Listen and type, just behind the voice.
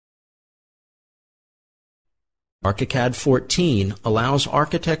ArchiCAD 14 allows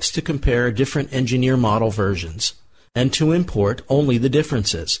architects to compare different engineer model versions and to import only the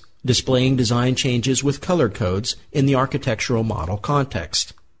differences, displaying design changes with color codes in the architectural model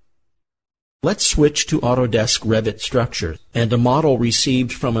context. Let's switch to Autodesk Revit structure and a model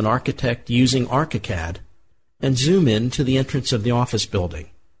received from an architect using ArchiCAD and zoom in to the entrance of the office building.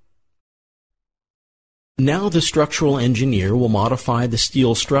 Now the structural engineer will modify the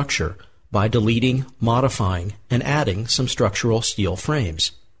steel structure by deleting, modifying, and adding some structural steel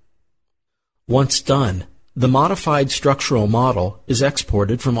frames. Once done, the modified structural model is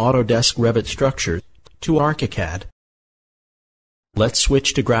exported from Autodesk Revit Structures to ArchiCAD. Let's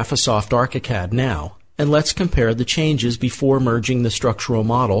switch to Graphisoft ArchiCAD now, and let's compare the changes before merging the structural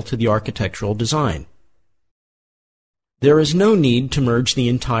model to the architectural design. There is no need to merge the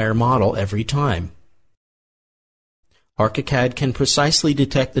entire model every time. ArchiCAD can precisely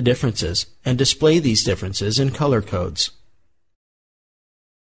detect the differences and display these differences in color codes.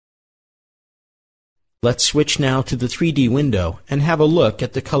 Let's switch now to the 3D window and have a look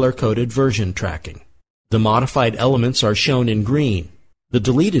at the color-coded version tracking. The modified elements are shown in green. The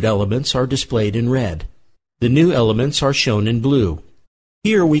deleted elements are displayed in red. The new elements are shown in blue.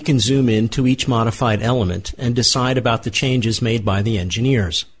 Here we can zoom in to each modified element and decide about the changes made by the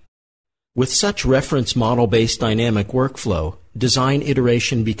engineers. With such reference model-based dynamic workflow, design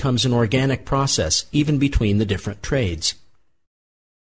iteration becomes an organic process even between the different trades.